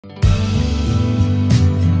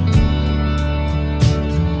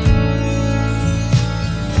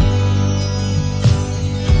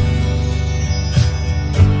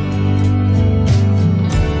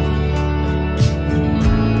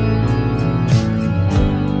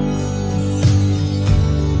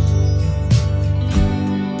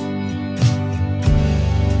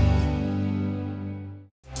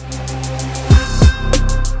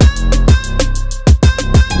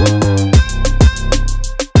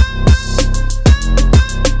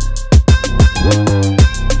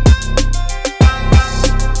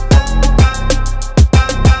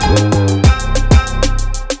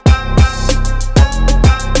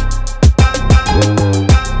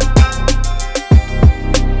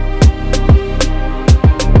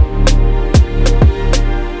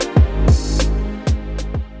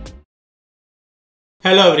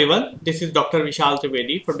Hello everyone, this is Dr. Vishal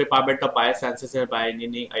Trivedi from Department of Biosciences and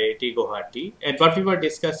Bioengineering, IIT Guwahati. And what we were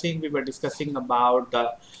discussing about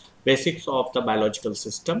the basics of the biological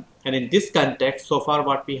system. And in this context, so far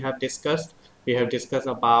what we have discussed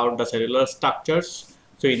about the cellular structures.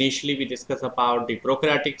 So initially we discussed about the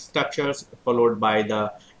prokaryotic structures followed by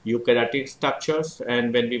the eukaryotic structures.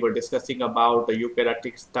 And when we were discussing about the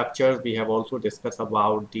eukaryotic structures, we have also discussed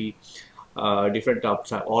about the different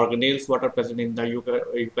types of organelles what are present in the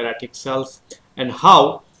eukaryotic cells and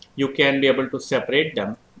how you can be able to separate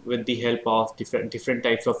them with the help of different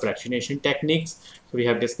types of fractionation techniques. So we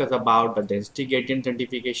have discussed about the density gradient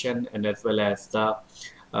identification and as well as the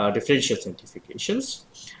differential centrifugations.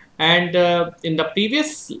 And in the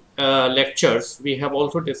previous lectures, we have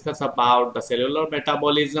also discussed about the cellular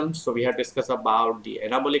metabolism. So we have discussed about the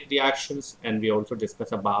anabolic reactions and we also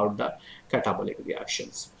discussed about the catabolic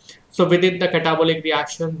reactions. So within the catabolic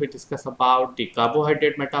reaction, we discuss about the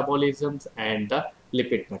carbohydrate metabolisms and the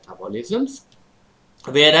lipid metabolisms.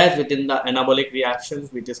 Whereas within the anabolic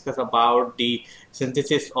reactions, we discuss about the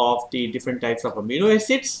synthesis of the different types of amino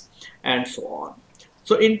acids and so on.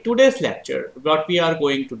 So in today's lecture, what we are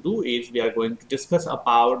going to do is we are going to discuss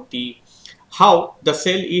about how the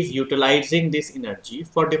cell is utilizing this energy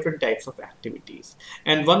for different types of activities.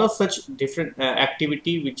 And one of such different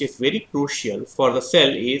activity which is very crucial for the cell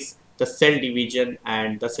is the cell division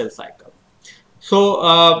and the cell cycle.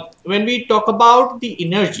 So when we talk about the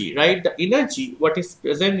energy, right, the energy what is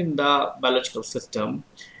present in the biological system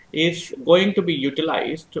is going to be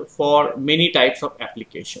utilized for many types of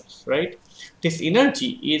applications, right? This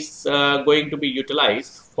energy is going to be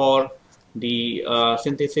utilized for the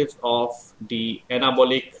synthesis of the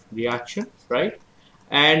anabolic reaction, right?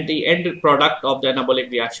 And the end product of the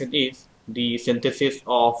anabolic reaction is the synthesis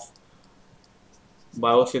of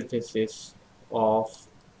biosynthesis of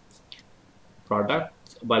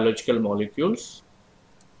products, biological molecules,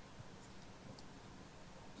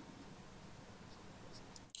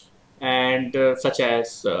 and such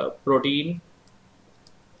as protein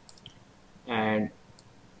and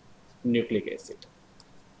nucleic acid.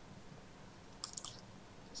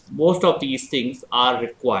 Most of these things are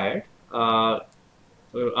required for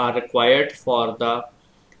the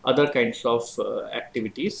other kinds of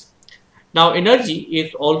activities. Now energy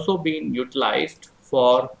is also being utilized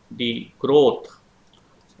for the growth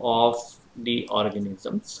of the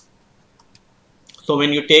organisms. So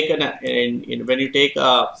when you take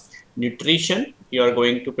a nutrition, you are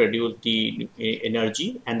going to produce the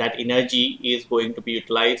energy, and that energy is going to be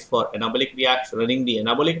utilized for anabolic reaction, running the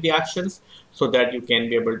anabolic reactions, so that you can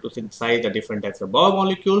be able to synthesize the different types of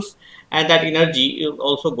biomolecules, and that energy is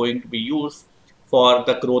also going to be used for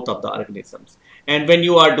the growth of the organisms. And when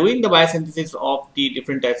you are doing the biosynthesis of the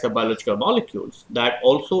different types of biological molecules, that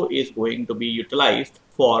also is going to be utilized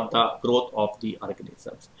for the growth of the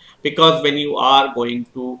organisms. Because when you are going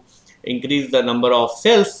to increase the number of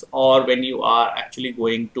cells, or when you are actually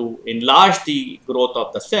going to enlarge the growth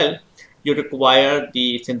of the cell, you require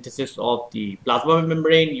the synthesis of the plasma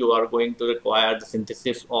membrane, you are going to require the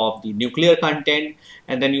synthesis of the nuclear content,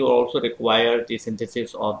 and then you also require the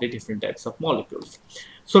synthesis of the different types of molecules.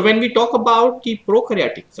 So when we talk about the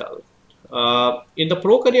prokaryotic cell, in the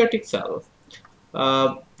prokaryotic cell,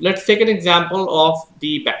 let's take an example of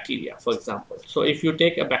the bacteria, for example. So if you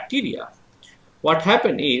take a bacteria, what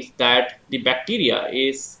happens is that the bacteria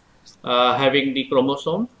is having the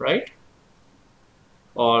chromosome, right,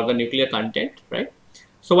 or the nuclear content, right?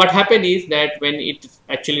 So what happens is that when it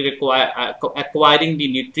actually acquiring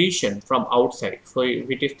the nutrition from outside, so if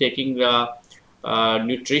it is taking the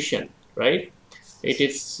nutrition, right, it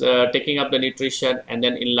is taking up the nutrition and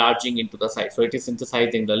then enlarging into the size. So it is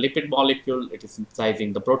synthesizing the lipid molecule, it is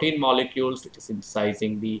synthesizing the protein molecules, it is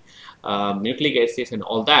synthesizing the nucleic acids and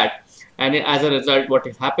all that. And as a result, what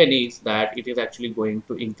will happen is that it is actually going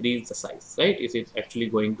to increase the size, right? It is actually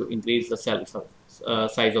going to increase the cell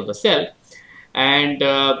size of the cell, and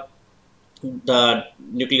the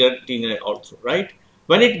nuclear DNA also, right?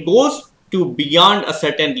 When it goes to beyond a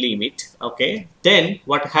certain limit, okay, then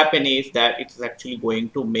what happen is that it is actually going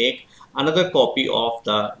to make another copy of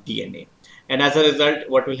the DNA, and as a result,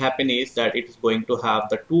 what will happen is that it is going to have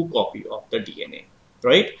the 2 copy of the DNA,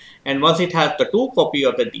 right? And once it has the 2 copy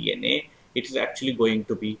of the DNA, it is actually going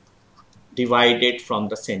to be divided from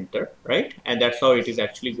the center, right? And that's how it is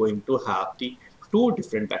actually going to have the 2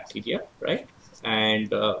 different bacteria, right? And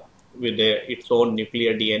with its own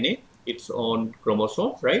nuclear DNA, its own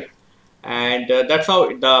chromosome, right? And that's how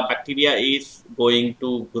the bacteria is going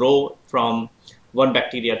to grow from one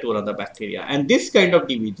bacteria to another bacteria. And this kind of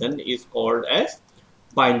division is called as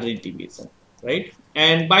binary division. right?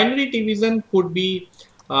 And binary division could be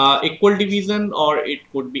equal division or it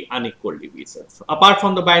could be unequal division. So apart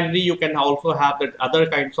from the binary, you can also have that other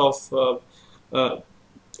kinds of uh,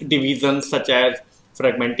 divisions such as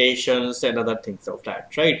fragmentations and other things of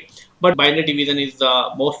that, right? But binary division is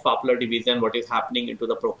the most popular division what is happening into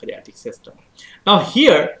the prokaryotic system. Now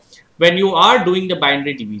here, when you are doing the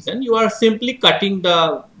binary division, you are simply cutting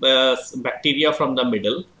the bacteria from the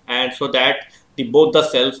middle, and so that both the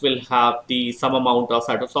cells will have the some amount of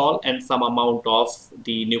cytosol and some amount of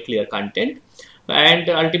the nuclear content, and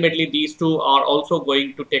ultimately these two are also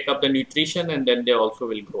going to take up the nutrition and then they also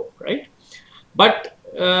will grow, right? But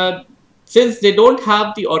since they don't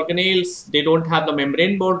have the organelles, they don't have the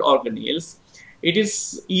membrane bound organelles, it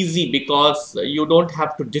is easy because you don't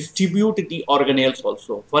have to distribute the organelles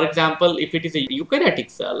also. For example, if it is a eukaryotic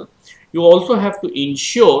cell, you also have to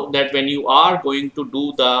ensure that when you are going to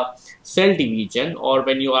do the cell division or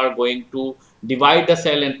when you are going to divide the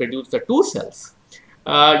cell and produce the two cells,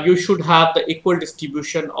 you should have the equal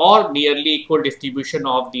distribution or nearly equal distribution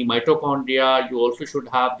of the mitochondria. You also should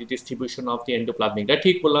have the distribution of the endoplasmic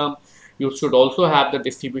reticulum. You should also have the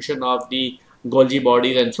distribution of the Golgi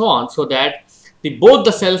bodies and so on, so that both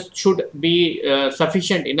the cells should be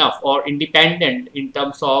sufficient enough or independent in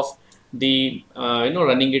terms of the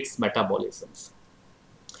running its metabolisms.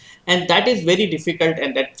 And that is very difficult,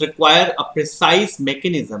 and that require a precise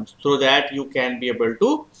mechanism so that you can be able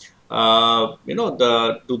to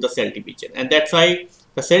do the cell division. And that's why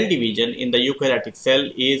the cell division in the eukaryotic cell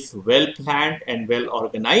is well planned and well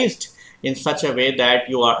organized in such a way that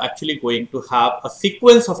you are actually going to have a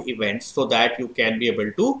sequence of events so that you can be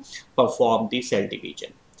able to perform the cell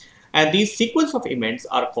division. And these sequence of events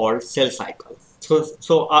are called cell cycle.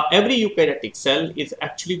 So every eukaryotic cell is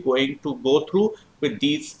actually going to go through with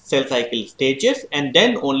these cell cycle stages, and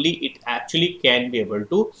then only it actually can be able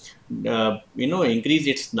to increase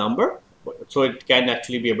its number, so it can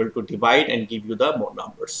actually be able to divide and give you the more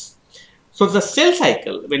numbers. So the cell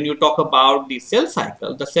cycle, when you talk about the cell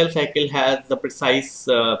cycle has the precise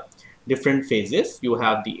different phases. You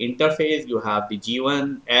have the interphase, you have the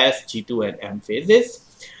G1, S, G2 and M phases.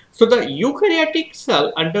 So the eukaryotic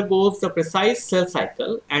cell undergoes the precise cell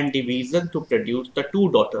cycle and division to produce the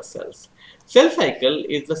two daughter cells. Cell cycle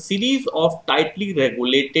is a series of tightly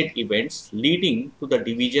regulated events leading to the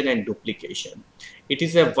division and duplication. It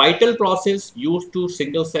is a vital process used to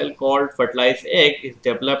single cell called fertilized egg is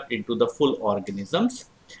developed into the full organisms.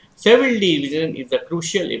 Cell division is a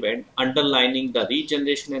crucial event underlining the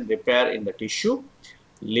regeneration and repair in the tissue,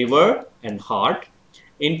 liver and heart.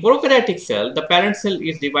 In prokaryotic cell, the parent cell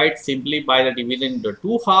is divided simply by the division into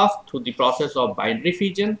two halves through the process of binary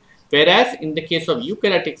fission, whereas in the case of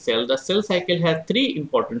eukaryotic cell, the cell cycle has three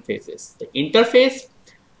important phases: the interphase,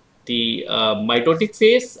 the mitotic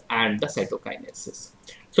phase and the cytokinesis.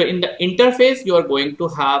 So in the interphase, you are going to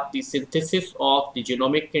have the synthesis of the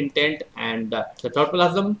genomic content and the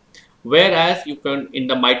cytoplasm, whereas you can in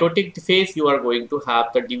the mitotic phase you are going to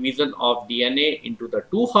have the division of DNA into the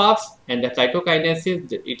two halves, and the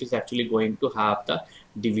cytokinesis, it is actually going to have the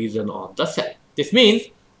division of the cell. This means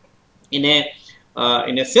in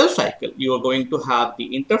a cell cycle you are going to have the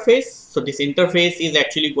interphase. So this interphase is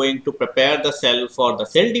actually going to prepare the cell for the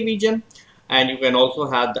cell division, and you can also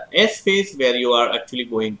have the S phase where you are actually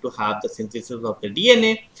going to have the synthesis of the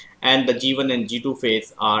DNA, and the G1 and G2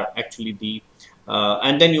 phase are actually the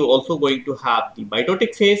and then you also going to have the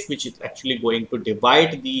mitotic phase, which is actually going to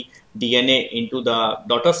divide the DNA into the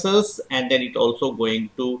daughter cells, and then it also going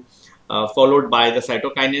to followed by the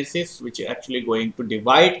cytokinesis, which is actually going to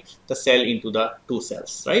divide the cell into the two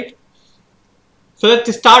cells, right? So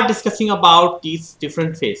let's start discussing about these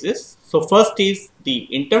different phases. So first is the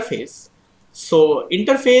interphase. So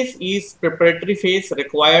interphase is preparatory phase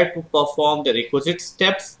required to perform the requisite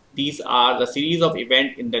steps. These are the series of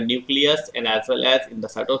events in the nucleus and as well as in the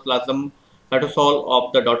cytosol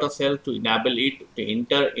of the daughter cell to enable it to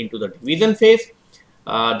enter into the division phase.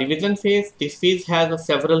 This phase has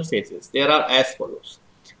several phases. There are as follows.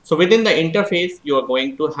 So within the interphase, you are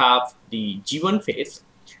going to have the G1 phase.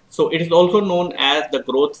 So it is also known as the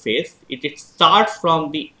growth phase. It starts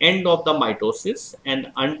from the end of the mitosis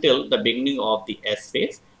and until the beginning of the S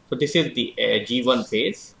phase. So this is the G1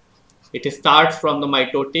 phase. It starts from the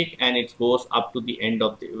mitotic and it goes up to the end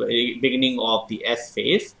of the beginning of the S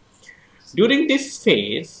phase. During this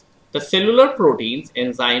phase, the cellular proteins,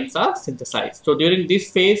 enzymes are synthesized. So during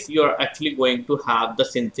this phase, you are actually going to have the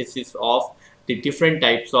synthesis of the different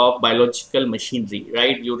types of biological machinery,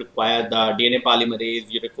 right? You require the DNA polymerase,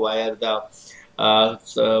 you require the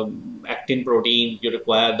actin protein, you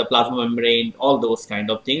require the plasma membrane, all those kind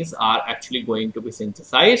of things are actually going to be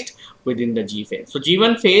synthesized within the G phase. So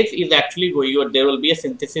G1 phase is actually going, there will be a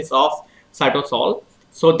synthesis of cytosol,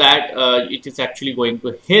 so that it is actually going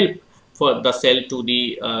to help for the cell to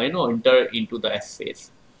the enter into the S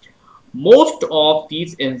phase. Most of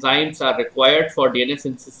these enzymes are required for DNA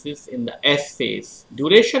synthesis in the S phase.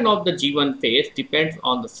 Duration of the G1 phase depends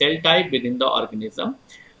on the cell type within the organism.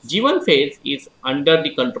 G1 phase is under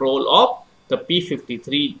the control of the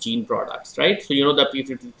P53 gene products, right? So, you know, the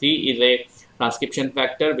P53 is a transcription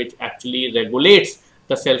factor which actually regulates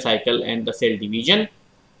the cell cycle and the cell division.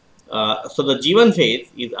 So, the G1 phase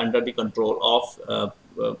is under the control of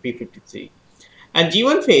P53. And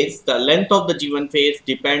G1 phase, the length of the G1 phase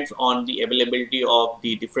depends on the availability of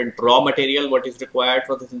the different raw material what is required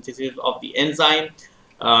for the synthesis of the enzyme.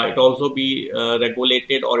 It also be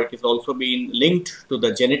regulated, or it is also being linked to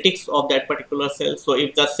the genetics of that particular cell. So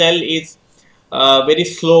if the cell is a very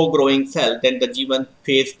slow growing cell, then the G1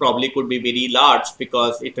 phase probably could be very large,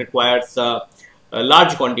 because it requires a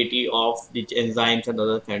large quantity of the enzymes and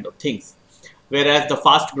other kind of things. Whereas the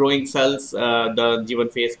fast growing cells, the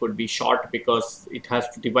G1 phase could be short, because it has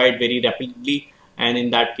to divide very rapidly, and in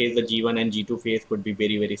that case the G1 and G2 phase could be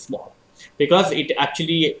very, very small, because it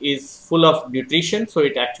actually is full of nutrition, so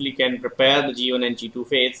it actually can prepare the G1 and G2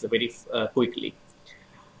 phase very quickly.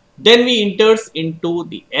 Then we enters into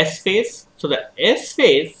the S phase. So the S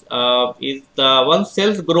phase is the one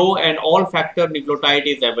cells grow and all factor nucleotide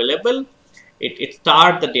is available. It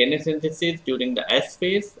starts the DNA synthesis during the S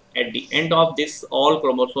phase. At the end of this, all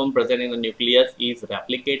chromosome present in the nucleus is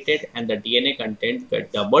replicated and the DNA content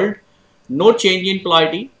get doubled. No change in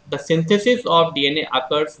ploidy. The synthesis of DNA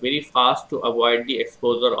occurs very fast to avoid the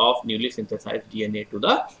exposure of newly synthesized DNA to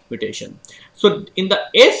the mutation. So in the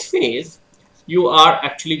S phase, you are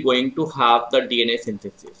actually going to have the DNA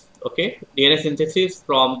synthesis. Okay, DNA synthesis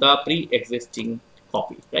from the pre-existing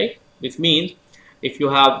copy, right? This means if you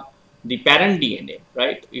have the parent DNA,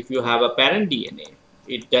 right? If you have a parent DNA,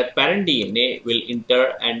 that parent DNA will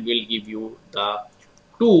enter and will give you the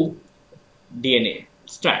two DNA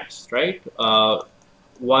strands, right?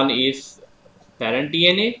 One is parent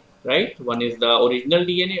DNA, right? One is the original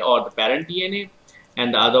DNA or the parent DNA,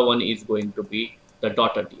 and the other one is going to be the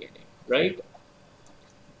daughter DNA, right?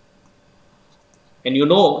 And you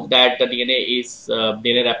know that the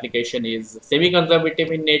DNA replication is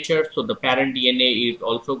semi-conservative in nature. So the parent DNA is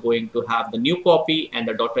also going to have the new copy, and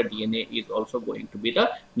the daughter DNA is also going to be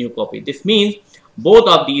the new copy. This means both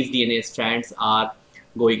of these DNA strands are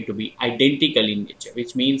going to be identical in nature,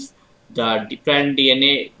 which means the parent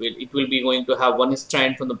DNA will be going to have one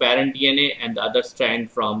strand from the parent DNA and the other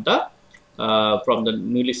strand from the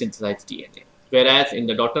newly synthesized DNA. Whereas in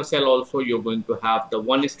the daughter cell also, you're going to have the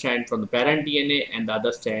one strand from the parent DNA and the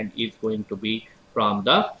other strand is going to be from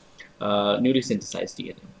the newly synthesized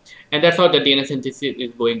DNA. And that's how the DNA synthesis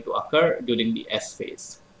is going to occur during the S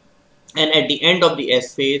phase. And at the end of the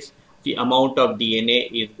S phase, the amount of DNA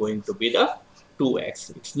is going to be the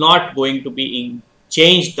 2x. It's not going to be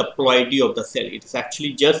change the ploidy of the cell. It is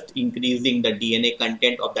actually just increasing the DNA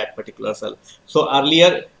content of that particular cell. So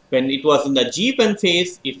earlier, when it was in the G1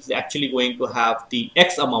 phase, it's actually going to have the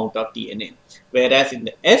X amount of DNA. Whereas in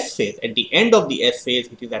the S phase, at the end of the S phase,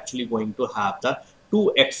 it is actually going to have the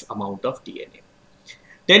 2x amount of DNA.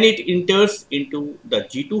 Then it enters into the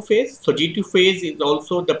G2 phase. So G2 phase is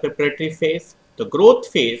also the preparatory phase, the growth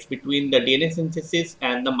phase between the DNA synthesis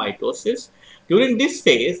and the mitosis. During this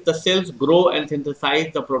phase, the cells grow and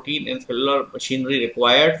synthesize the protein and cellular machinery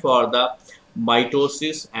required for the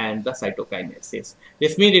mitosis and the cytokinesis.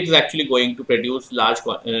 This means it is actually going to produce large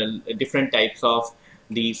different types of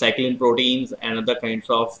the cyclin proteins and other kinds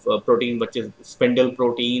of protein, which is spindle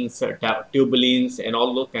proteins, tubulins, and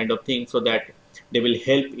all those kind of things, so that they will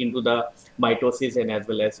help into the mitosis and as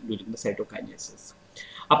well as during the cytokinesis.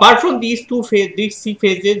 Apart from these these three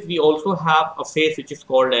phases, we also have a phase which is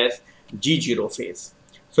called as G0 phase.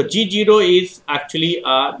 So G0 is actually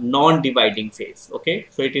a non-dividing phase. Okay,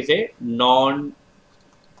 so it is a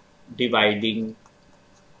non-dividing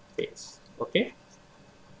phase. Okay.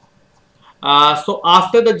 So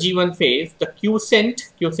after the G1 phase, the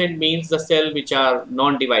quiescent means the cell which are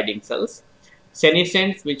non-dividing cells.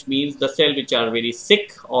 Senescent, which means the cell which are very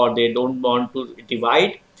sick or they don't want to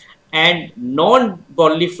divide, and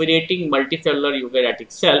non-proliferating multicellular eukaryotic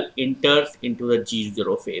cell enters into the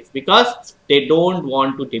G0 phase because they don't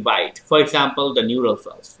want to divide. For example, the neural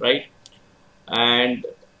cells, right? And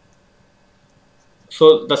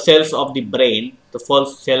so the cells of the brain, the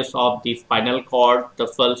first cells of the spinal cord, the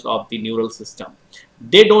cells of the neural system,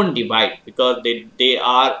 they don't divide because they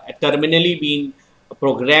are terminally being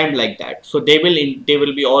programmed like that. So they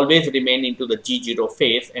will be always remain into the G0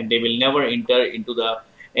 phase, and they will never enter into the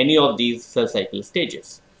any of these cell cycle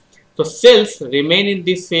stages. So cells remain in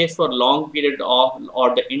this phase for long period of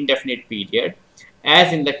or the indefinite period,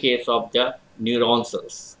 as in the case of the neuron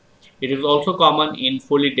cells. It is also common in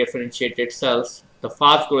fully differentiated cells. The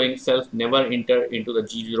fast growing cells never enter into the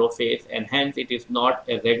G0 phase, and hence it is not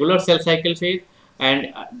a regular cell cycle phase,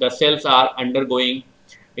 and the cells are undergoing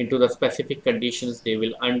into the specific conditions they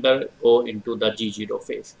will undergo into the G0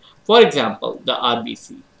 phase. For example, the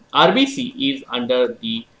RBC. RBC is under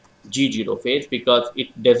the G0 phase because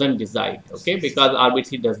it doesn't decide, okay, because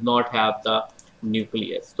RBC does not have the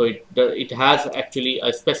nucleus. So it has actually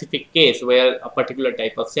a specific case where a particular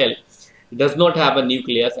type of cell does not have a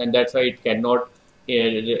nucleus, and that's why it cannot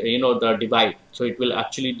the divide. So it will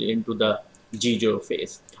actually into the G0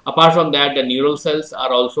 phase. Apart from that, the neural cells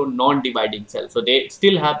are also non-dividing cells, so they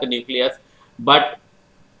still have the nucleus, but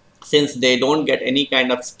since they don't get any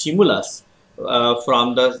kind of stimulus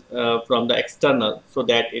from the external, so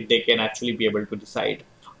that they can actually be able to decide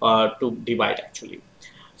to divide actually.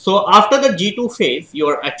 So after the G2 phase, you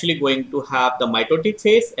are actually going to have the mitotic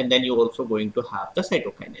phase, and then you're also going to have the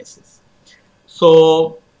cytokinesis.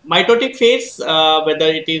 So mitotic phase,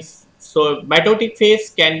 mitotic phase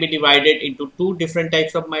can be divided into two different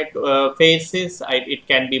types of phases. It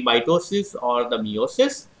can be mitosis or the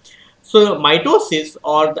meiosis. So mitosis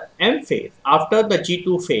or the M phase, after the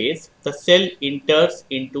G2 phase, the cell enters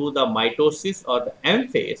into the mitosis or the M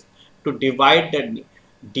phase to divide the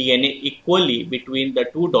DNA equally between the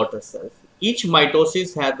two daughter cells. Each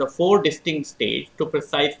mitosis has the 4 distinct stages to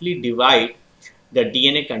precisely divide the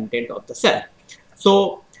DNA content of the cell.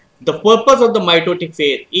 So the purpose of the mitotic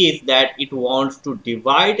phase is that it wants to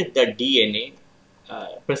divide the DNA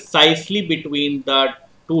precisely between the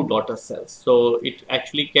two daughter cells. So it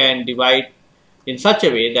actually can divide in such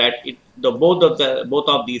a way that both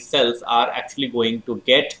of these cells are actually going to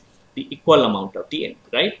get the equal amount of DNA,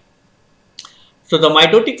 right? So the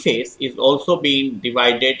mitotic phase is also being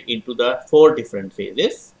divided into the 4 different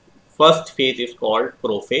phases. First phase is called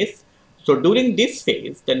prophase. So during this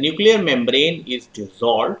phase, the nuclear membrane is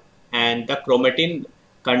dissolved and the chromatin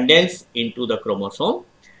condenses into the chromosome.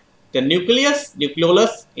 The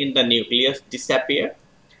nucleolus in the nucleus disappear.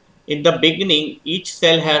 In the beginning, each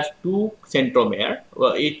cell has 2 centromere.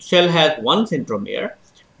 Each cell has 1 centromere,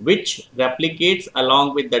 which replicates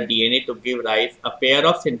along with the DNA to give rise a pair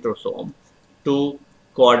of centrosomes to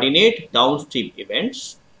coordinate downstream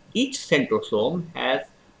events. Each centrosome has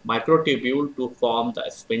microtubule to form the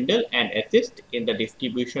spindle and assist in the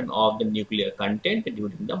distribution of the nuclear content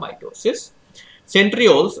during the mitosis.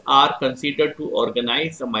 Centrioles are considered to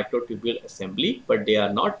organize the microtubule assembly, but they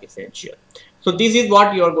are not essential. So this is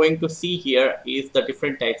what you are going to see here is the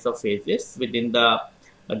different types of phases within the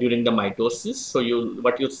during the mitosis. So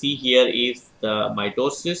what you see here is the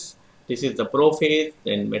mitosis. This is the prophase,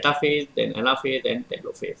 then metaphase, then anaphase, and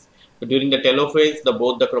telophase. So during the telophase,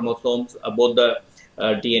 both the chromosomes, both the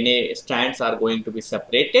DNA strands are going to be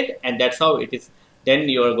separated, and that's how it is. Then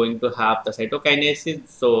you are going to have the cytokinesis.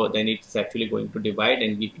 So then it's actually going to divide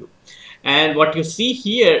and give you. And what you see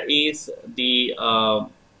here is the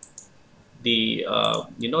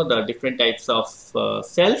different types of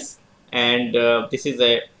cells, and this is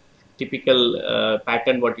a typical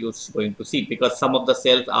pattern what you're going to see, because some of the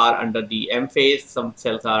cells are under the M phase, some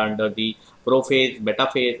cells are under the prophase,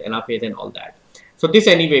 metaphase, anaphase, and all that. So this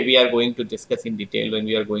anyway we are going to discuss in detail when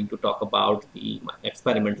we are going to talk about the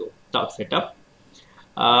experimental setup.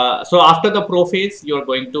 So after the prophase, you are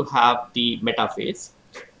going to have the metaphase.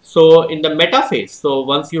 So in the metaphase, so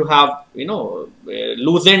once you have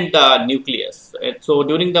loosened the nucleus, so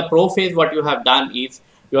during the prophase, what you have done is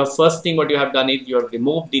you have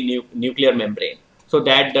removed the nuclear membrane, so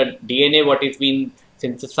that the DNA what is being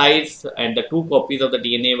synthesized and the 2 copies of the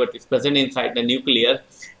DNA what is present inside the nucleus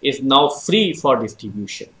is now free for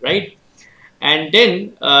distribution, right? And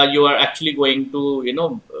then you are actually going to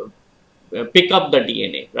pick up the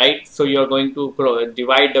DNA, right? So you are going to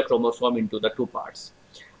divide the chromosome into the 2 parts.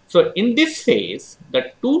 So in this phase,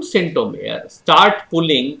 the 2 centromere start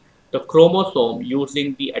pulling the chromosome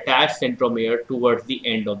using the attached centromere towards the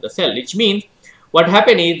end of the cell, which means what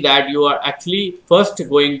happens is that you are actually first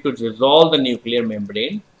going to dissolve the nuclear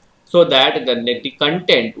membrane, so that the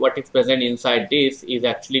content what is present inside this is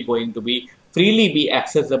actually going to be freely be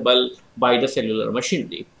accessible by the cellular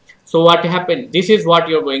machinery. So what happened? This is what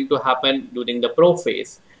you're going to happen during the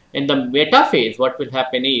prophase. In the metaphase, what will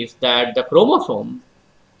happen is that the chromosome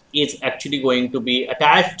is actually going to be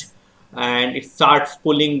attached and it starts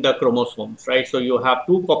pulling the chromosomes, right? So you have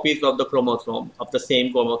two copies of the chromosome, of the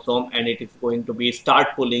same chromosome, and it is going to be start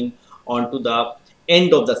pulling onto the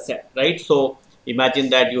end of the cell, right? So imagine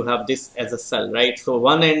that you have this as a cell, right? So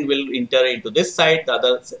one end will enter into this side, the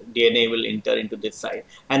other DNA will enter into this side,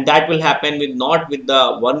 and that will happen with not with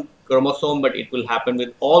the one chromosome, but it will happen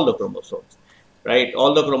with all the chromosomes, right?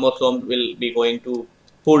 All the chromosomes will be going to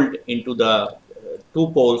pulled into the two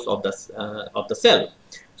poles of the cell.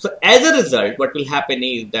 So as a result, what will happen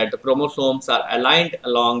is that the chromosomes are aligned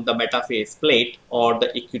along the metaphase plate or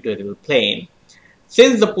the equatorial plane.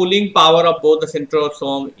 Since the pulling power of both the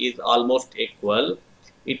centrosome is almost equal,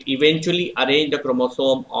 it eventually arrange the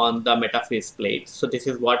chromosome on the metaphase plate. So this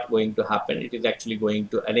is what going to happen. It is actually going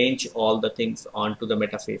to arrange all the things onto the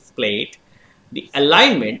metaphase plate. The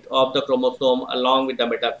alignment of the chromosome along with the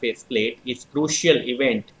metaphase plate is crucial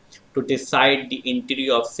event to decide the entry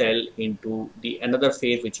of cell into the another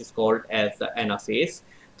phase, which is called as the anaphase.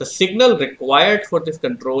 The signal required for this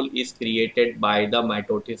control is created by the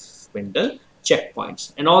mitosis spindle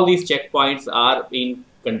checkpoints, and all these checkpoints are being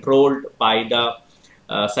controlled by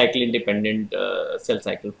the cycle independent cell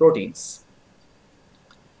cycle proteins.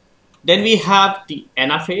 Then we have the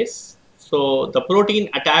anaphase. So the protein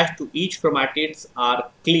attached to each chromatids are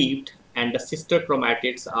cleaved and the sister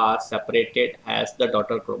chromatids are separated as the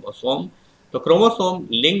daughter chromosome. The chromosome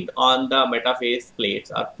linked on the metaphase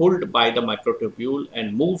plates are pulled by the microtubule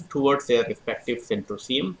and moved towards their respective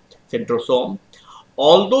centrosome.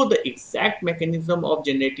 Although the exact mechanism of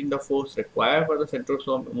generating the force required for the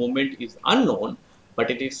centrosome movement is unknown, but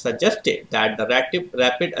it is suggested that the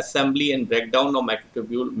rapid assembly and breakdown of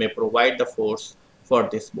microtubule may provide the force for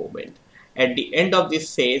this movement. At the end of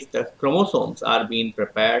this phase, the chromosomes are being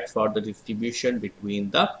prepared for the distribution between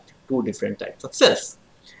the two different types of cells.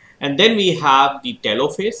 And then we have the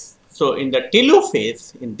telophase. So in the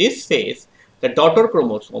telophase, in this phase, the daughter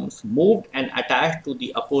chromosomes moved and attached to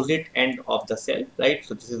the opposite end of the cell, right?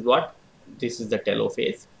 So this is the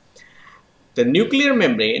telophase. The nuclear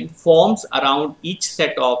membrane forms around each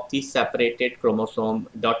set of the separated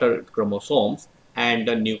daughter chromosomes, and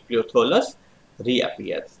the nucleotholus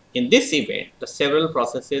reappears. In this event, the several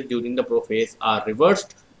processes during the prophase are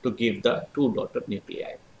reversed to give the two daughter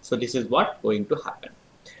nuclei. So this is what going to happen.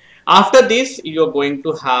 After this, you are going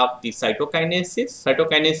to have the cytokinesis.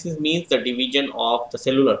 Cytokinesis means the division of the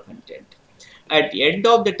cellular content. At the end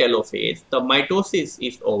of the telophase, the mitosis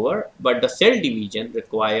is over, but the cell division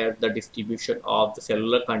requires the distribution of the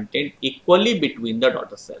cellular content equally between the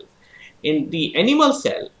daughter cells. In the animal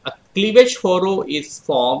cell, a cleavage furrow is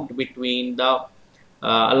formed between the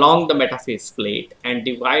along the metaphase plate and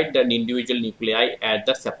divide the individual nuclei at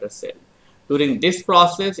the separate cell. During this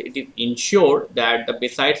process, it is ensured that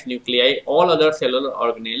besides nuclei, all other cellular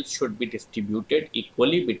organelles should be distributed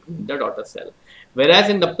equally between the daughter cell. Whereas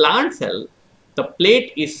in the plant cell, the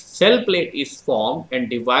cell plate is formed and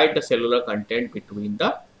divide the cellular content between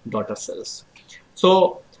the daughter cells.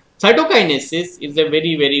 So cytokinesis is a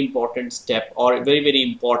very important step, or very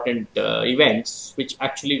important events which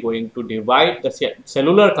actually going to divide the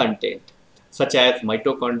cellular content, such as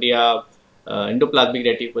mitochondria, endoplasmic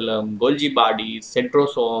reticulum, Golgi bodies,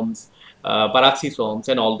 centrosomes, peroxisomes,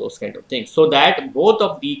 and all those kind of things, so that both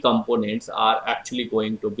of the components are actually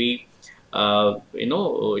going to be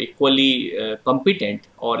equally competent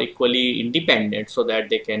or equally independent, so that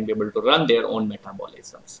they can be able to run their own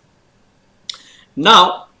metabolisms.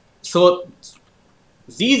 Now, so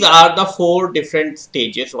these are the four different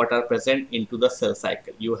stages what are present into the cell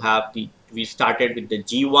cycle. You have we started with the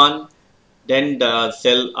G1, then the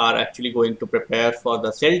cell are actually going to prepare for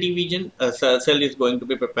the cell division. Cell is going to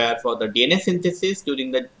be prepared for the DNA synthesis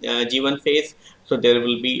during the G1 phase. So there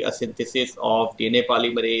will be a synthesis of DNA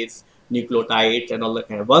polymerase, nucleotides, and all that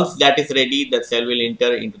kind of. Once that is ready, the cell will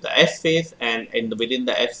enter into the S phase, and within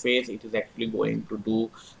the S phase, it is actually going to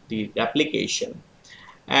do the replication.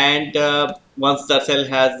 And once the cell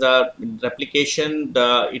has the replication,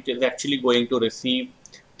 it is actually going to receive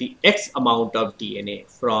the X amount of DNA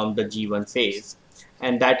from the G1 phase,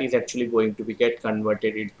 and that is actually going to be get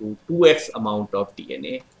converted into 2x amount of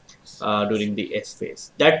DNA during the S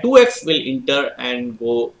phase. That 2x will enter and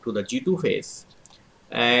go to the G2 phase,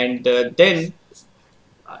 and then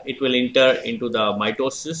it will enter into the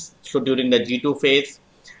mitosis. So during the G2 phase,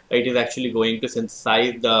 it is actually going to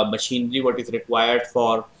synthesize the machinery what is required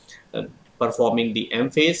for performing the M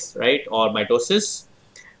phase, right, or mitosis.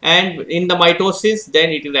 And in the mitosis, then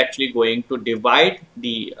it is actually going to divide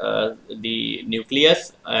the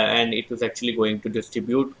nucleus, and it is actually going to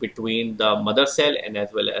distribute between the mother cell and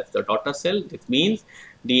as well as the daughter cell. This means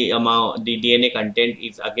the DNA content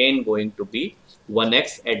is again going to be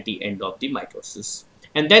 1x at the end of the mitosis.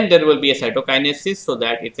 And then there will be a cytokinesis, so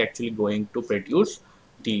that it's actually going to produce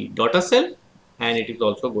the daughter cell, and it is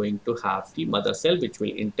also going to have the mother cell which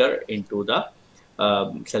will enter into the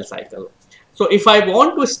cell cycle. So if I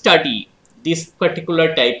want to study this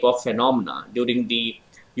particular type of phenomena during the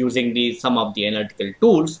using the some of the analytical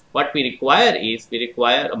tools, what we require is we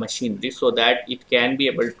require a machinery so that it can be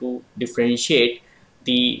able to differentiate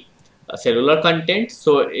the cellular content.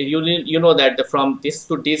 So you know that from this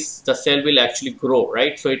to this the cell will actually grow,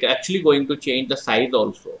 right? So it's actually going to change the size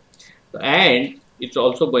also, and it's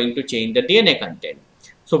also going to change the DNA content.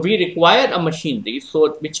 So we require a machinery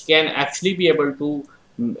so which can actually be able to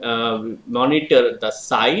monitor the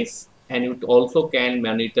size, and it also can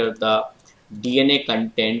monitor the DNA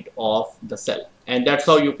content of the cell, and that's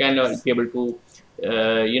how you can be able to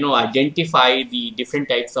identify the different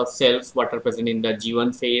types of cells what are present in the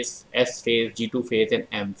G1 phase, S phase, G2 phase, and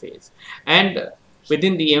M phase. And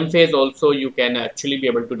within the M phase also you can actually be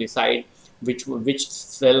able to decide which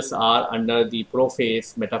cells are under the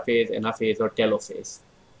prophase, metaphase, anaphase, or telophase.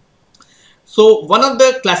 So one of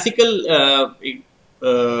the classical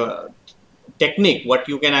technique what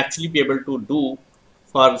you can actually be able to do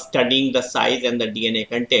for studying the size and the DNA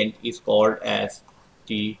content is called as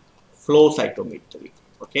the flow cytometry.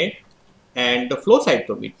 Okay, and the flow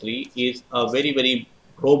cytometry is a very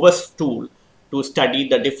robust tool to study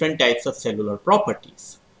the different types of cellular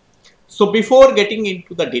properties. So before getting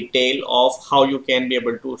into the detail of how you can be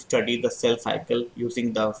able to study the cell cycle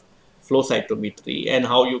using the flow cytometry and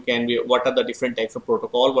how you can be, what are the different types of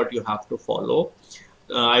protocol what you have to follow,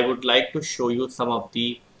 I would like to show you some of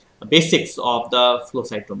the basics of the flow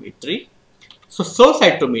cytometry. So flow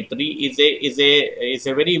cytometry is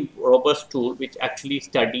a very robust tool which actually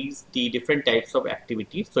studies the different types of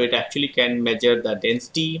activities. So it actually can measure the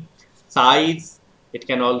density, size. It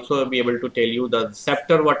can also be able to tell you the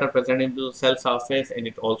receptor what are present in the cell surface, and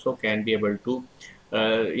it also can be able to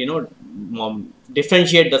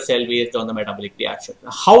differentiate the cell based on the metabolic reaction.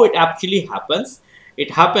 How it actually happens? It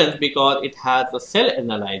happens because it has a cell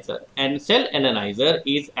analyzer, and cell analyzer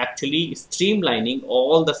is actually streamlining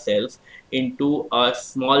all the cells into a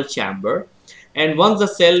small chamber, and once the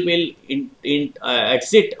cell will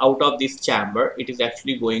exit out of this chamber, it is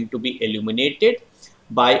actually going to be illuminated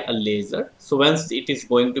by a laser. So once it is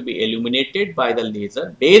going to be illuminated by the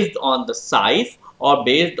laser based on the size or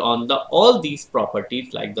based on the all these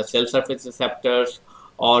properties like the cell surface receptors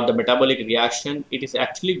or the metabolic reaction, it is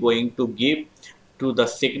actually going to give to the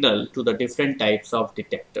signal to the different types of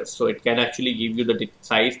detectors. So it can actually give you the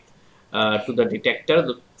size to the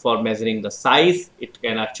detector for measuring the size. It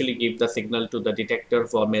can actually give the signal to the detector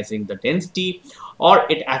for measuring the density, or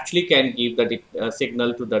it actually can give the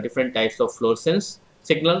signal to the different types of fluorescence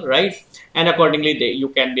signal, right? And accordingly you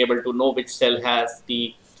can be able to know which cell has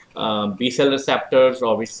the B cell receptors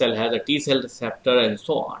or which cell has a T cell receptor and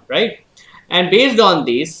so on, right? And based on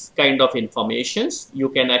these kind of informations, you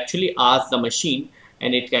can actually ask the machine,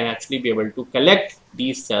 and it can actually be able to collect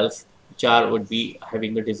these cells which would be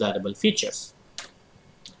having the desirable features.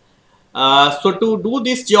 So to do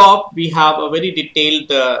this job, we have a very detailed,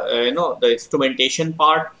 the instrumentation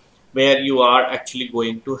part, where you are actually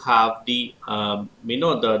going to have the,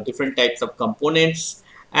 the different types of components,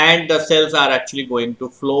 and the cells are actually going to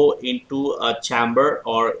flow into a chamber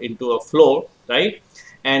or into a flow, right?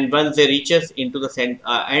 And once they reaches into the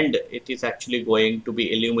end, it is actually going to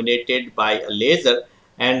be illuminated by a laser.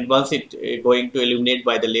 And once it going to illuminate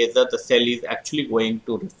by the laser, the cell is actually going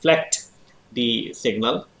to reflect the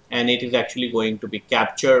signal, and it is actually going to be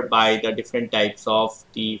captured by the different types of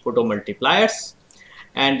the photomultipliers,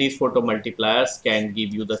 and these photomultipliers can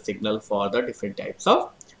give you the signal for the different types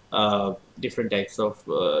of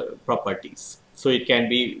properties. So it can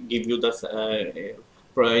be give you the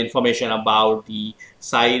information about the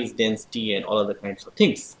size, density, and all other kinds of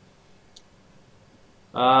things.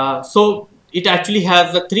 So it actually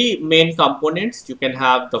has the three main components. You can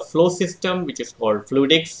have the flow system, which is called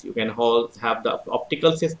fluidics. You can have the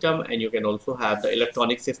optical system, and you can also have the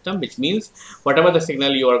electronic system, which means whatever the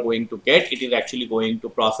signal you are going to get, it is actually going to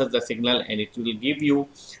process the signal, and it will give you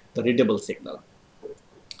the readable signal.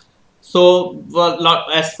 So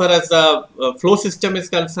as far as the flow system is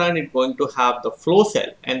concerned, it's going to have the flow cell,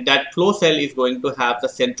 and that flow cell is going to have the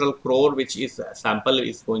central core, which is a sample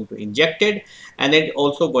is going to injected, and then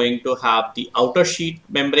also going to have the outer sheet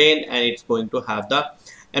membrane, and it's going to have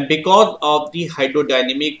and because of the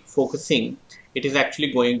hydrodynamic focusing, it is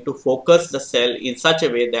actually going to focus the cell in such a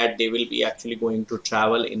way that they will be actually going to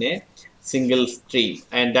travel in a single stream,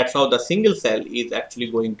 and that's how the single cell is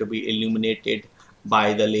actually going to be illuminated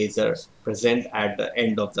by the laser present at the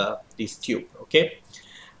end of this tube. Okay.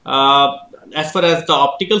 Uh, as far as the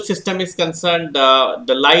optical system is concerned,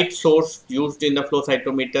 the light source used in the flow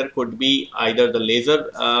cytometer could be either the laser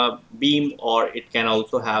beam, or it can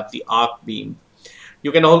also have the arc beam.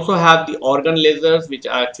 You can also have the organ lasers, which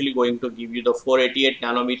are actually going to give you the 488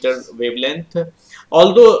 nanometer wavelength.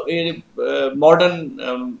 Although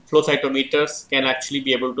modern flow cytometers can actually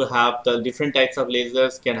be able to have the different types of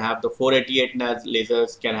lasers, can have the 488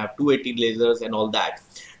 lasers, can have 280 lasers and all that.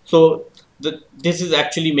 So this is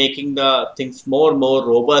actually making the things more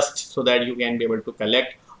robust, so that you can be able to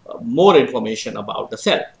collect more information about the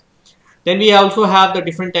cell. Then we also have the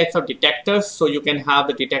different types of detectors. So you can have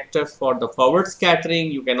the detectors for the forward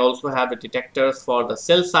scattering. You can also have the detectors for the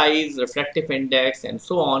cell size, refractive index, and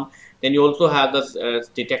so on. Then you also have the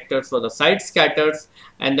detectors for the side scatters.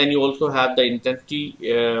 And then you also have the intensity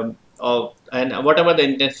and whatever the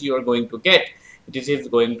intensity you are going to get, this is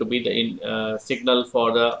going to be the signal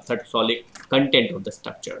for the cytosolic content of the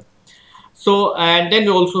structure. So, and then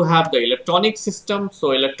you also have the electronic system.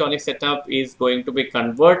 So electronic setup is going to be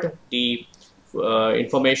convert the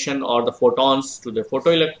information or the photons to the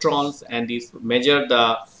photoelectrons, and these measure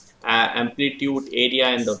the amplitude, area,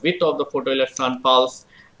 and the width of the photoelectron pulse,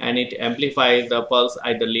 and it amplifies the pulse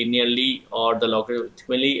either linearly or the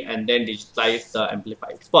logarithmically, and then digitize the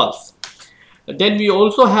amplified pulse. Then we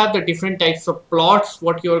also have the different types of plots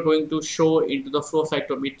what you are going to show into the flow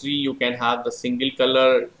cytometry. You can have the single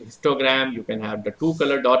color histogram, you can have the two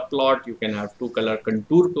color dot plot, you can have two color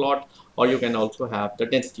contour plot, or you can also have the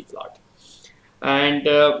density plot. And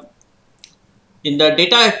in the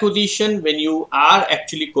data acquisition, when you are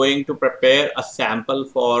actually going to prepare a sample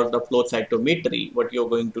for the flow cytometry, what you're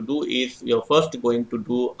going to do is you're first going to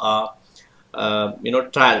do a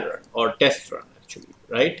trial run or test run actually,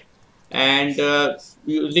 right? And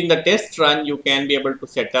using the test run, you can be able to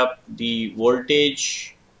set up the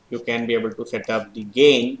voltage, you can be able to set up the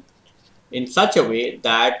gain in such a way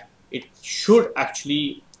that it should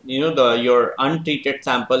actually, your untreated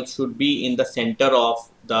sample should be in the center of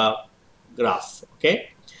the graph, okay?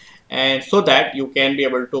 And so that you can be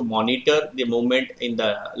able to monitor the movement in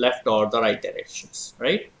the left or the right directions,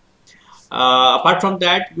 right? Apart from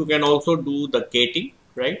that, you can also do the gating,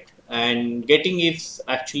 right? And gating is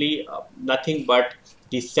actually nothing but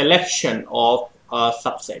the selection of a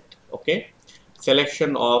subset, okay?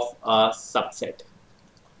 Selection of a subset.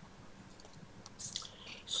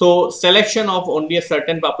 So selection of only a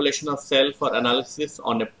certain population of cell for analysis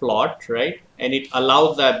on a plot, right? And it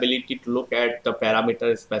allows the ability to look at the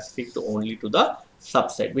parameter specific to only to the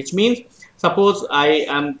subset, which means suppose I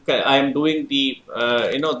am doing the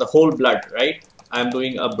the whole blood, right? I am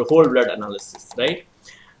doing a whole blood analysis, right?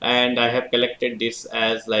 And I have collected this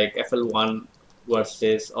as like FL1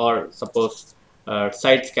 versus, or suppose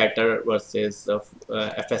side scatter versus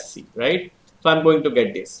FSC, right? So I'm going to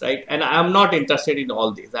get this, right? And I'm not interested in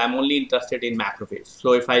all these. I'm only interested in macrophage.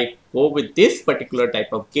 So if I go with this particular type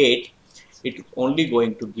of gate, it's only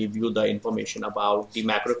going to give you the information about the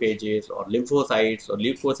macrophages or lymphocytes or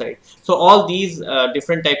leukocytes. So all these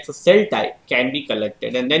different types of cell type can be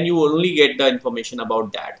collected, and then you only get the information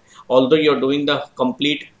about that. Although you're doing the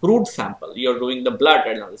complete crude sample, you're doing the blood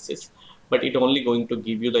analysis, but it only going to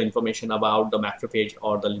give you the information about the macrophage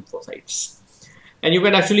or the lymphocytes. And you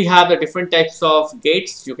can actually have the different types of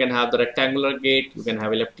gates. You can have the rectangular gate, you can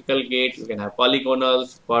have elliptical gate, you can have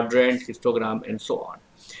polygonals, quadrant, histogram, and so on.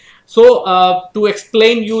 So to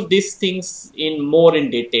explain you these things in more in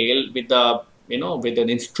detail with the with an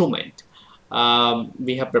instrument,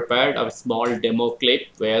 we have prepared a small demo clip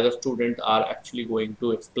where the students are actually going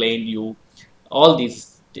to explain you all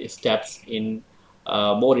these steps in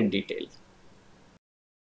more in detail.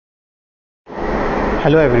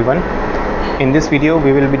 Hello everyone. In this video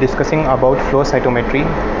we will be discussing about flow cytometry,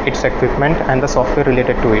 its equipment and the software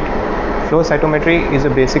related to it. Flow cytometry is a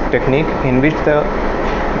basic technique in which the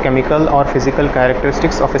chemical or physical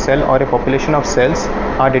characteristics of a cell or a population of cells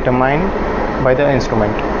are determined by the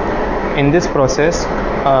instrument. In this process,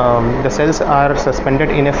 the cells are suspended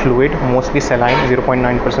in a fluid, mostly saline,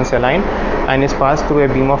 0.9% saline, and is passed through a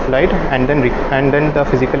beam of light, and then the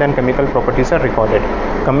physical and chemical properties are recorded.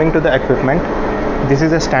 Coming to the equipment, this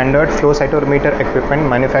is a standard flow cytometer equipment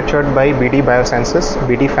manufactured by BD Biosciences,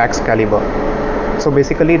 BD Fax Caliber. So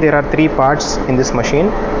basically there are three parts in this machine: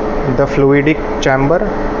 the fluidic chamber,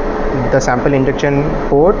 the sample injection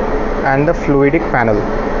port, and the fluidic panel.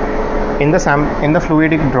 In the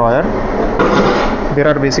fluidic drawer, there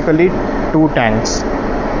are basically two tanks.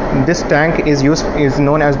 This tank is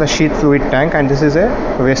known as the sheath fluid tank, and this is a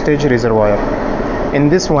wastage reservoir. In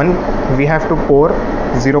this one, we have to pour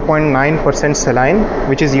 0.9% saline,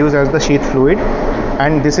 which is used as the sheath fluid,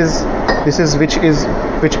 and this is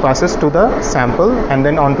which passes to the sample and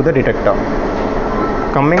then onto the detector.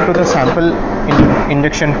 Coming to the sample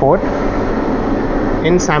injection port.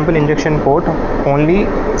 In sample injection port, only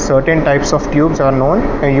certain types of tubes are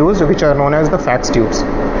used, which are known as the fax tubes.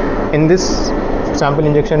 In this sample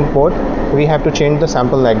injection port, we have to change the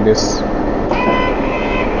sample like this.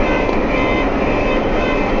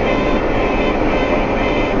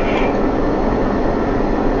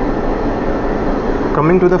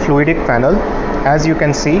 Coming to the fluidic panel, as you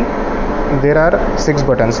can see, there are 6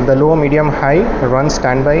 buttons: the low, medium, high, run,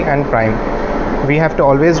 standby and prime. We have to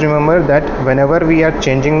always remember that whenever we are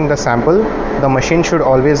changing the sample, the machine should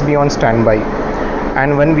always be on standby,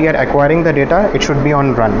 and when we are acquiring the data, it should be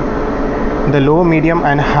on run. The low, medium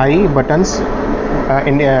and high buttons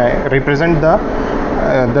represent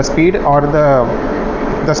the speed or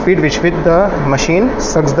the speed which with the machine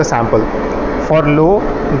sucks the sample. For low,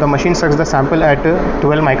 the machine sucks the sample at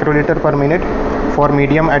 12 microliter per minute, for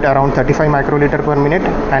medium at around 35 microliter per minute,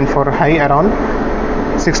 and for high around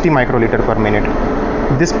 60 microliter per minute.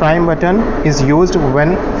 This prime button is used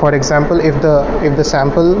when, for example, if the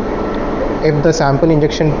sample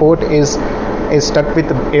injection port is stuck with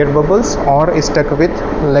air bubbles, or is stuck with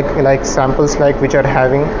like samples which are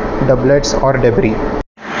having doublets or debris.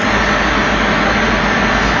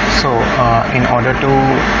 So in order to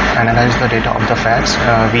analyze the data of the fax,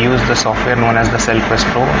 we use the software known as the CellQuest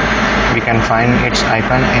Pro. We can find its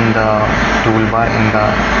icon in the toolbar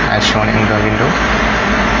as shown in the window.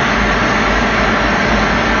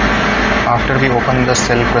 After we open the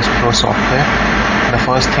CellQuest Pro software, the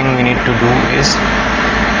first thing we need to do is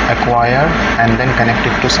acquire and then connect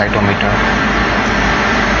it to cytometer.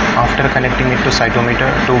 After connecting it to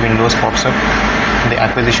cytometer, two windows pops up: the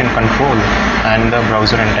acquisition control and the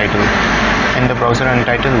browser untitled. In the browser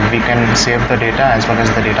untitled, we can save the data as well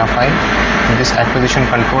as the data file. This acquisition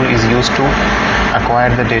control is used to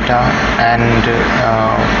acquire the data and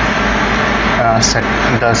set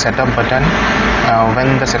the setup button.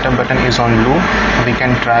 When the setup button is on blue, we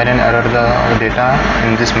can trial and error the data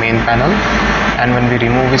in this main panel, and when we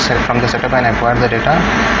remove it from the setup and acquire the data,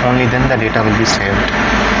 only then the data will be saved.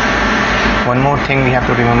 One more thing we have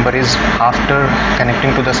to remember is, after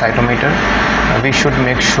connecting to the cytometer, we should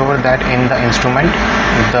make sure that in the instrument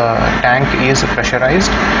the tank is pressurized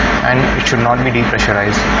and it should not be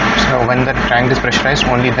depressurized. So when the tank is pressurized,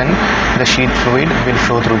 only then the sheath fluid will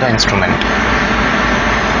flow through the instrument.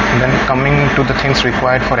 Then coming to the things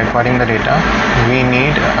required for acquiring the data, we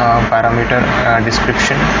need parameter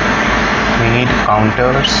description, we need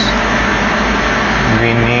counters,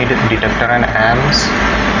 we need detector and amps,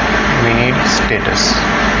 we need status.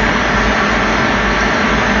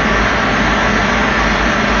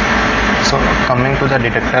 So coming to the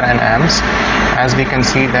detector and amps, as we can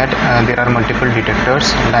see that there are multiple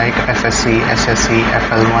detectors like FSC, SSC,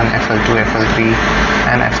 FL1, FL2, FL3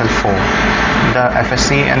 and FL4. The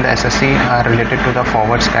FSC and the SSC are related to the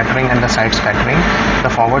forward scattering and the side scattering. The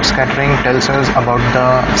forward scattering tells us about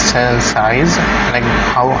the cell size, like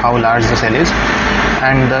how large the cell is,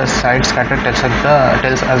 and the side scatter tells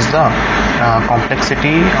us the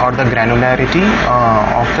complexity or the granularity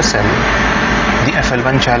of the cell. The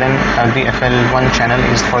FL1 channel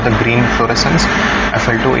is for the green fluorescence,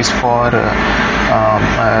 FL2 is for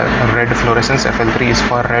red fluorescence, FL3 is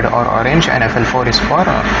for red or orange, and FL4 is for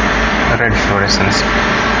red fluorescence.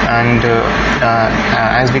 And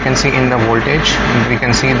as we can see in the voltage, we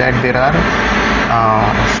can see that there are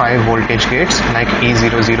 5 voltage gates like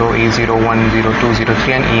E00, E01, 02,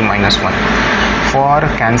 03 and E-1. For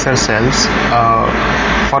cancer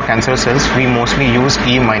cells, we mostly use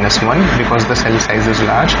E-1 because the cell size is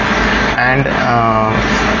large, and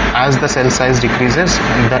as the cell size decreases,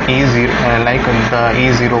 the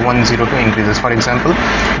E01, 02 increases. For example,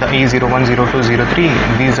 the E01, 02, 03,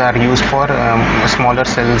 these are used for smaller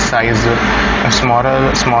cell size,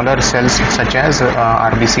 smaller cells such as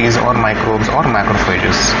RBCs or microbes or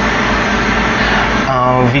macrophages.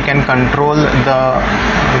 We can control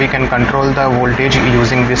the voltage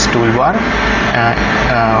using this toolbar.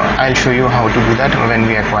 I'll show you how to do that when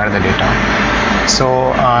we acquire the data.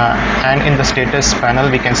 So and in the status panel,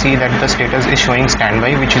 we can see that the status is showing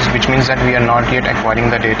standby, which means that we are not yet acquiring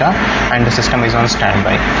the data and the system is on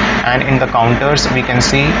standby. And in the counters, we can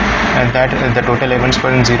see that the total events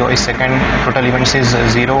per 0 is second, total events is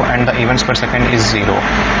 0, and the events per second is 0,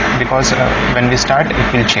 because when we start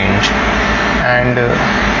it will change. And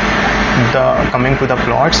coming to the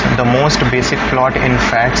plots, the most basic plot in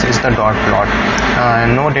fax is the dot plot.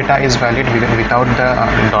 No data is valid without the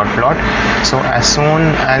dot plot. So as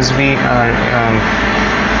soon as we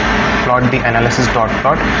got the analysis dot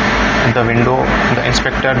plot, the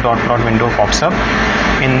inspector dot plot window pops up.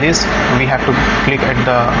 In this we have to click at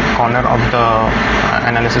the corner of the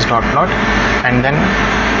analysis dot plot, and then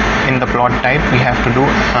in the plot type we have to do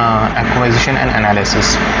acquisition and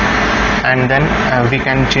analysis, and then we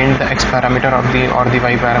can change the x parameter of the or the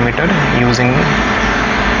y parameter using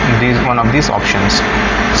one of these options.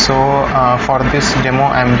 So for this demo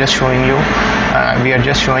I am just showing you, we are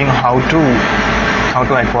just showing how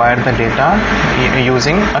to acquire the data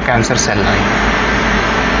using a cancer cell line.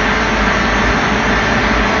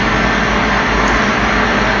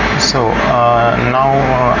 So now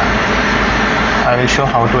I will show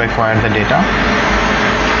how to acquire the data.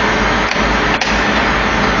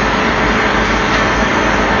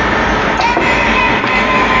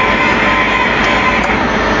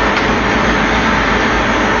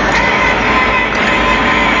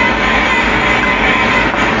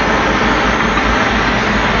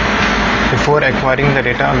 Before acquiring the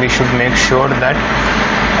data, we should make sure that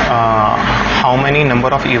how many number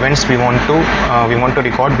of events we want to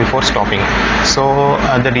record before stopping. So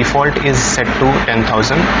the default is set to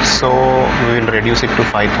 10,000, so we will reduce it to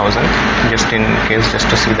 5,000 just in case, just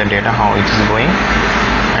to see the data how it is going,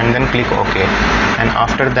 and then click OK. And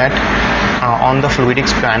after that, on the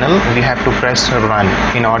fluidics panel we have to press run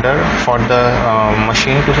in order for the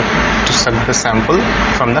machine to suck the sample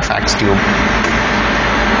from the fax tube.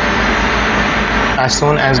 As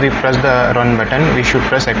soon as we press the run button, we should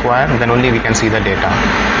press acquire, then only we can see the data.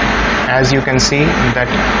 As you can see that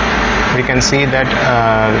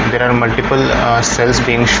there are multiple cells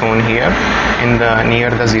being shown here in the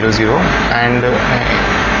near the 00,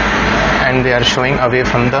 and they are showing away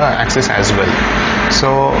from the axis as well.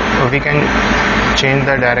 So we can change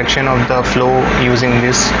the direction of the flow using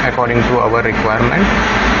this according to our requirement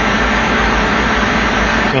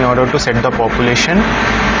in order to set the population.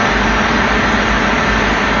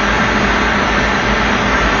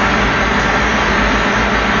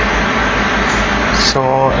 So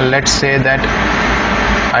let's say that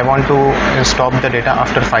I want to stop the data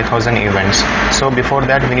after 5,000 events. So before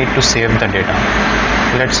that we need to save the data.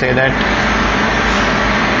 Let's say that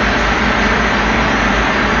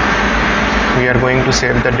we are going to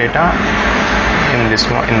save the data in this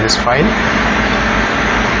file,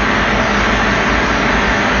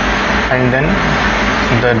 and then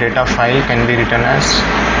the data file can be written as,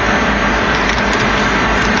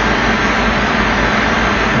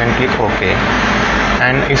 then click OK.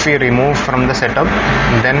 And if we remove from the setup,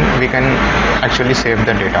 then we can actually save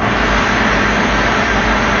the data.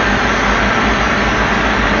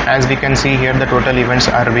 As we can see here, the total events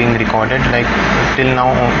are being recorded, like till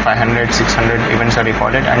now 500, 600 events are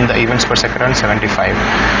recorded, and the events per second are 75.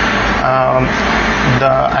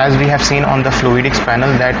 As we have seen on the fluidics panel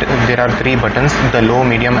that there are 3 buttons, the low,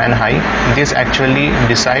 medium and high. This actually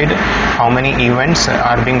decide how many events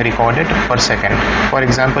are being recorded per second. For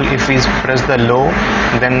example, if we press the low,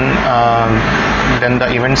 then the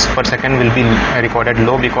events per second will be recorded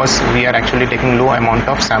low, because we are actually taking low amount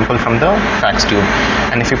of sample from the fax tube.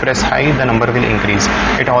 And if you press high, the number will increase.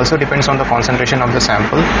 It also depends on the concentration of the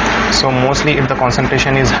sample. So mostly if the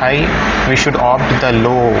concentration is high, we should opt the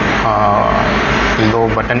low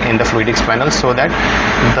button in the fluidics panel, so that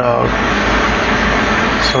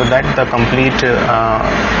the complete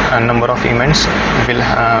number of events will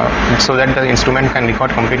so that the instrument can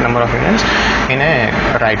record complete number of events in a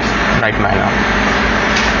right manner.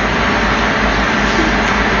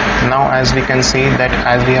 Now as we can see that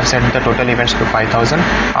as we have set the total events to 5,000,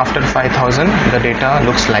 after 5,000 the data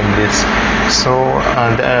looks like this. So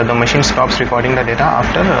the machine stops recording the data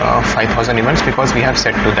after 5,000 events, because we have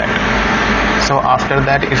set to that. So after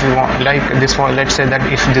that, if we want, like this one, let's say that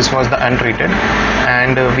if this was the untreated,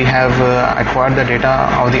 and we have acquired the data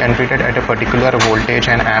of the untreated at a particular voltage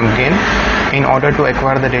and amp gain, in order to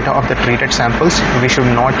acquire the data of the treated samples, we should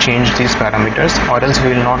not change these parameters, or else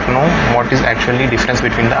we will not know what is actually difference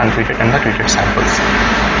between the untreated and the treated samples.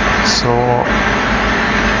 So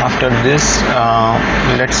after this,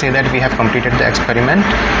 let's say that we have completed the experiment.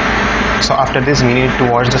 So after this we need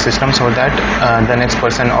to watch the system, so that the next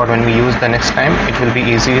person, or when we use the next time, it will be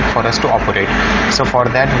easy for us to operate. So for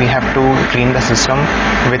that we have to clean the system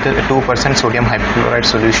with a 2% sodium hypochlorite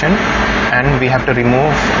solution, and we have to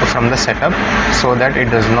remove from the setup so that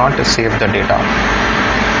it does not save the data.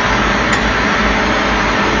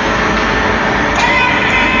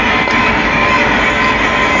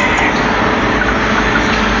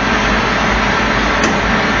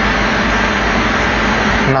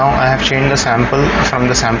 now I have changed the sample from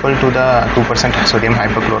the sample to the 2% sodium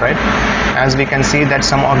hypochlorite. As we can see that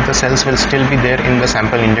some of the cells will still be there in the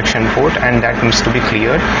sample injection port, and that needs to be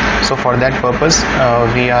cleared. So for that purpose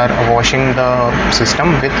we are washing the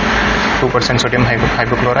system with 2% sodium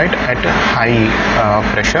hypochlorite at high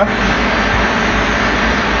pressure.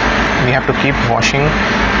 We have to keep washing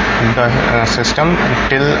the system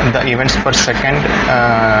till the events per second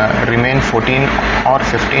remain 14 or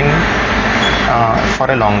 15 for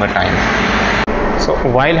a longer time. So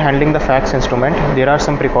while handling the fax instrument, there are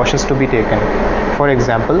some precautions to be taken. For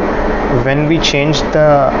example, when we change the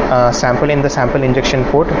sample in the sample injection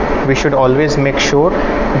port, we should always make sure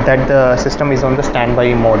that the system is on the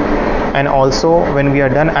standby mode. And also when we are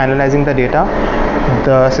done analyzing the data,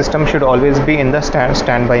 the system should always be in the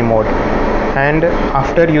standby mode. And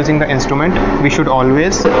after using the instrument, we should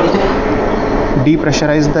always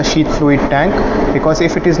depressurize the sheath fluid tank, because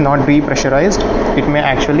if it is not depressurized, it may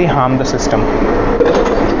actually harm the system.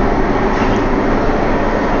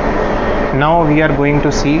 Now we are going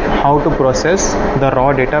to see how to process the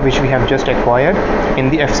raw data which we have just acquired in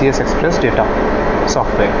the FCS Express data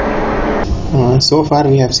software. So far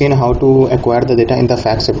we have seen how to acquire the data in the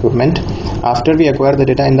fax equipment. After we acquire the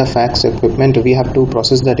data in the fax equipment, we have to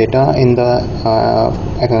process the data in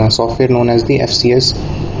the software known as the FCS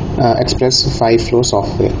Express 5 flow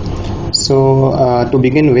software. So to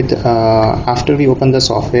begin with, after we open the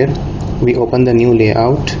software, we open the new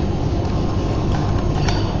layout.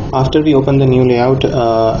 After we open the new layout,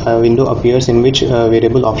 a window appears in which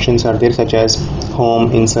variable options are there, such as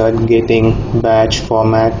home, insert, gating, batch,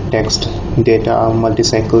 format, text, data,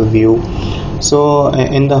 multi-cycle view. So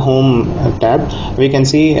in the home tab, we can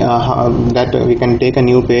see that we can take a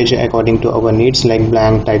new page according to our needs, like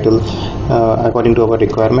blank title according to our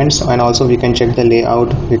requirements, and also we can check the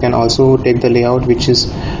layout. We can also take the layout which is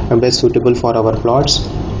best suitable for our plots,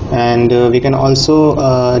 and we can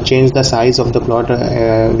also change the size of the plot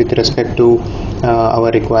with respect to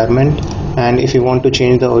our requirement. And if you want to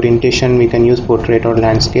change the orientation, we can use portrait or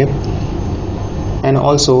landscape. And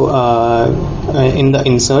also in the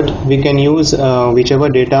insert, we can use whichever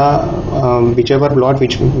data, whichever plot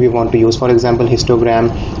which we want to use. For example,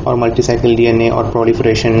 histogram or multicycle DNA or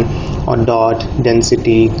proliferation or dot,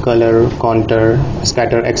 density, color, contour,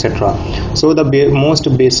 scatter, etc. So the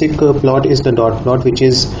most basic plot is the dot plot, which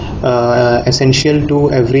is essential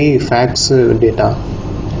to every fax data.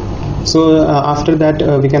 So after that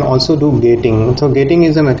we can also do gating. So gating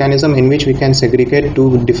is a mechanism in which we can segregate two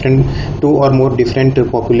or more different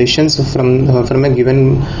populations from a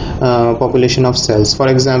given population of cells. For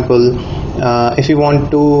example, if you want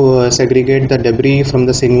to segregate the debris from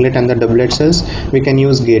the singlet and the doublet cells, we can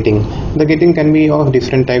use gating. The gating can be of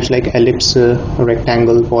different types, like ellipse,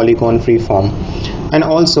 rectangle, polygon, freeform. And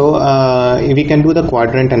also we can do the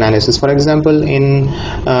quadrant analysis. For example, in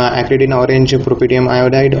acridine orange propydium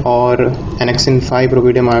iodide or annexin 5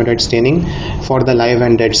 propydium iodide staining for the live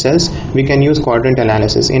and dead cells, we can use quadrant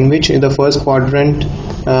analysis, in which the first quadrant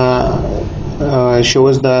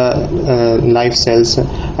shows the live cells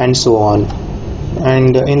and so on.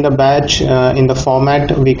 And in the batch, in the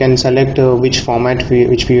format, we can select which format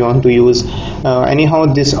which we want to use. Anyhow,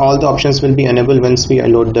 all the options will be enabled once we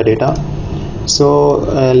load the data. So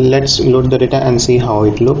let's load the data and see how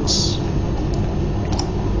it looks.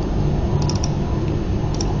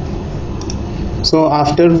 So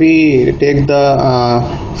after we take the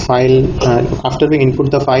file, after we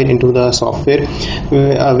input the file into the software,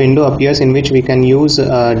 a window appears in which we can use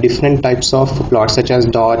different types of plots, such as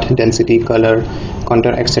dot, density, color,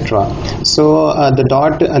 contour, etc. So the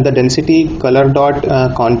dot, the density, color dot,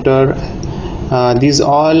 contour, these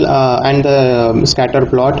all and the scatter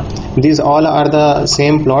plot, these all are the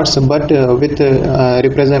same plots, but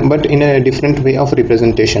but in a different way of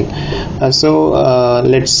representation. So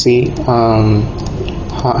let's see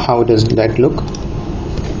how does that look.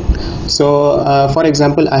 So for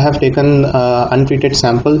example, I have taken untreated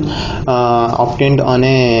sample obtained on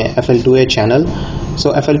a FL2A channel.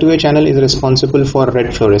 So FL2A channel is responsible for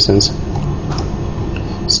red fluorescence.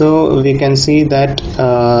 So we can see that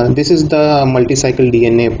this is the multi-cycle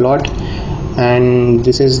DNA plot, and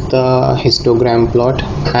this is the histogram plot,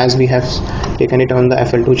 as we have taken it on the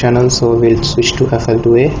FL2 channel. So we'll switch to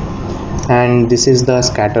FL2A, and this is the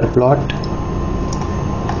scatter plot.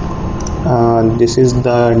 This is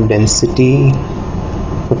the density,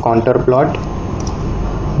 the contour plot.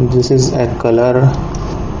 This is a color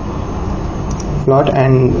plot,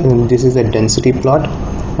 and this is a density plot,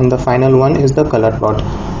 and the final one is the color plot.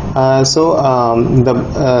 The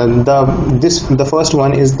first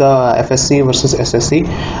one is the FSC versus SSC.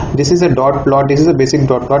 This is a dot plot. This is a basic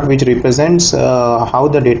dot plot which represents how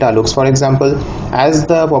the data looks. For example, as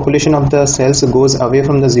the population of the cells goes away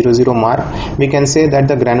from the 0, 0 mark, we can say that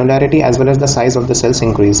the granularity as well as the size of the cells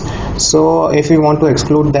increase. So if we want to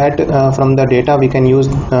exclude that from the data, we can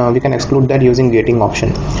exclude that using gating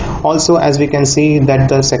option. Also, as we can see that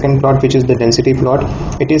the second plot, which is the density plot,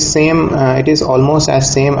 it is almost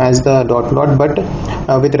as same as the dot plot, but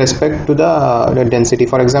with respect to the density.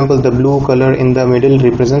 For example, the blue color in the middle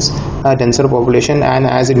represents a denser population, and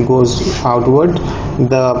as it goes outward,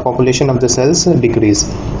 the population of the cells decrease.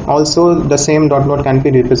 Also, the same dot plot can be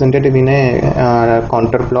represented in a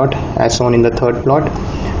contour plot as shown in the third plot.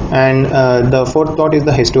 And the fourth plot is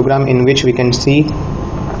the histogram, in which we can see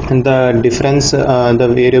the difference,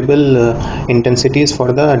 the variable intensities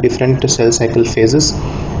for the different cell cycle phases.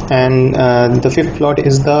 And the fifth plot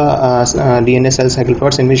is the DNA cell cycle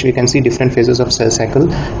plots, in which we can see different phases of cell cycle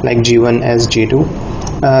like G1 as G2.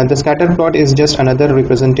 The scatter plot is just another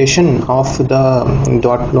representation of the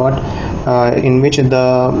dot plot, in which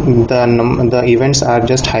the events are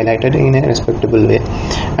just highlighted in a respectable way.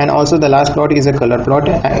 And also the last plot is a color plot.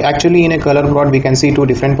 Actually, in a color plot we can see two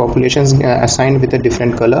different populations assigned with a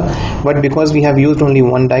different color, but because we have used only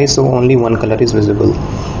one dye, so only one color is visible.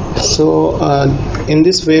 So in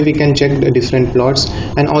this way we can check the different plots.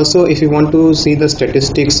 And also, if you want to see the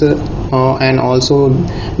statistics and also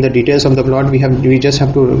the details of the plot, we just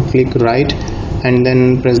have to click right and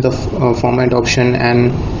then press the format option,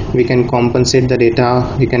 and we can compensate the data.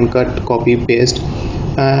 We can cut, copy, paste.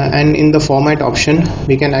 And in the format option,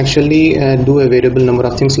 we can actually do a variable number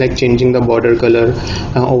of things like changing the border color,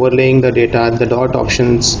 overlaying the data, the dot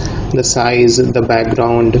options, the size, the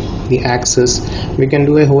background, the axis. We can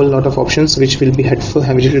do a whole lot of options which will be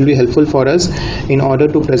helpful for us in order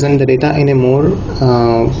to present the data in a more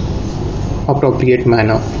appropriate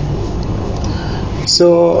manner.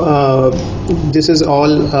 So this is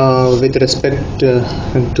all with respect to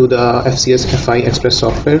the FCS FI Express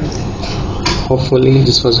software. Hopefully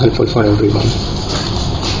this was helpful for everyone.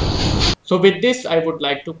 So with this, I would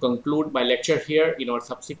like to conclude my lecture here. In our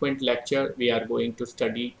subsequent lecture, we are going to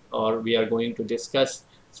study, or we are going to discuss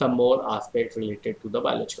some more aspects related to the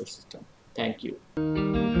biological system. Thank you.